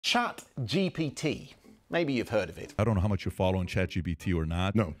ChatGPT. Maybe you've heard of it. I don't know how much you're following ChatGPT or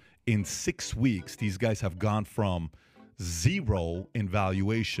not. No. In 6 weeks, these guys have gone from zero in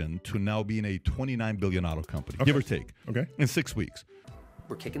valuation to now being a $29 billion company, give or take. Okay. In 6 weeks.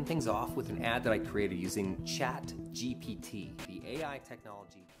 We're kicking things off with an ad that I created using ChatGPT, the AI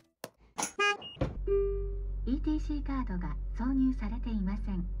technology. ETC カードが挿入されていま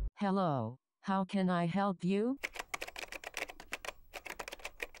せん。 Hello, how can I help you?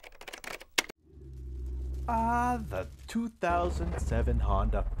 The 2007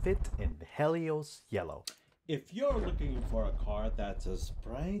 Honda Fit in Helios Yellow. If you're looking for a car that's as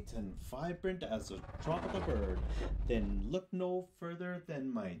bright and vibrant as a tropical bird, then look no further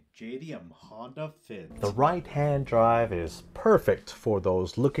than my JDM Honda Fit. The right-hand drive is perfect for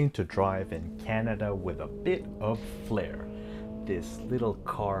those looking to drive in Canada with a bit of flair. This little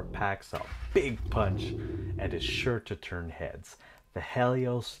car packs a big punch and is sure to turn heads. The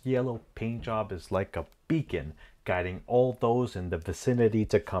Helios yellow paint job is like a beacon, guiding all those in the vicinity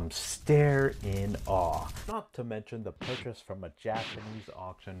to come stare in awe. Not to mention the purchase from a Japanese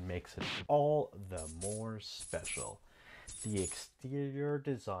auction makes it all the more special. The exterior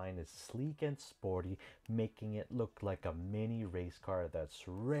design is sleek and sporty, making it look like a mini race car that's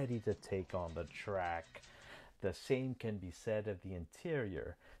ready to take on the track. The same can be said of the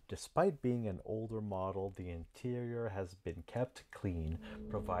interior. Despite being an older model, the interior has been kept clean,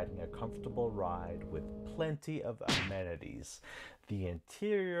 providing a comfortable ride with plenty of amenities. The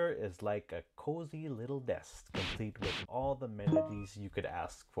interior is like a cozy little desk, complete with all the amenities you could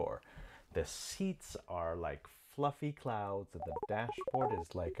ask for. The seats are like fluffy clouds, and the dashboard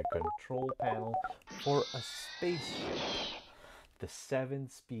is like a control panel for a spaceship. The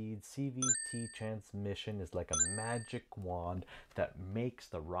 7-speed CVT transmission is like a magic wand that makes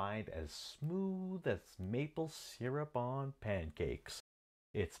the ride as smooth as maple syrup on pancakes.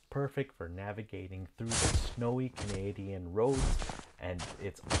 It's perfect for navigating through the snowy Canadian roads, and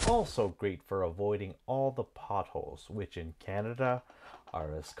it's also great for avoiding all the potholes, which in Canada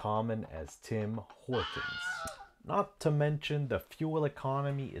are as common as Tim Hortons. Not to mention the fuel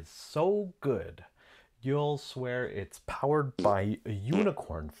economy is so good, you'll swear it's powered by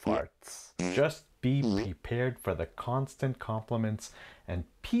unicorn farts. Just be prepared for the constant compliments and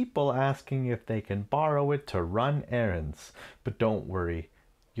people asking if they can borrow it to run errands. But don't worry,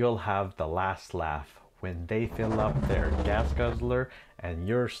 you'll have the last laugh when they fill up their gas guzzler and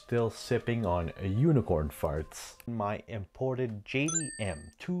you're still sipping on unicorn farts. My imported JDM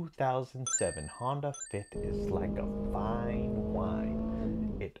 2007 Honda Fit is like a fine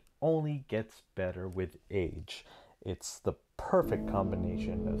wine. It only gets better with age. It's the perfect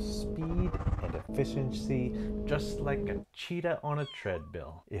combination of speed and efficiency, just like a cheetah on a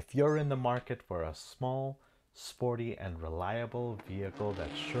treadmill. If you're in the market for a small, sporty, and reliable vehicle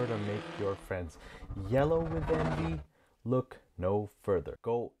that's sure to make your friends yellow with envy, look no further.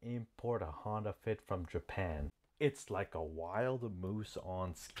 Go import a Honda Fit from Japan. It's like a wild moose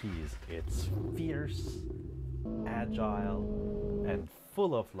on skis. It's fierce, agile, and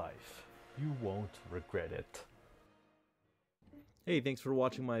full of life. You won't regret it. Hey, thanks for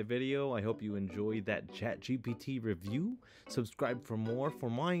watching my video. I hope you enjoyed that ChatGPT review. Subscribe for more for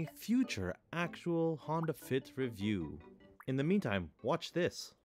my future actual Honda Fit review. In the meantime, watch this.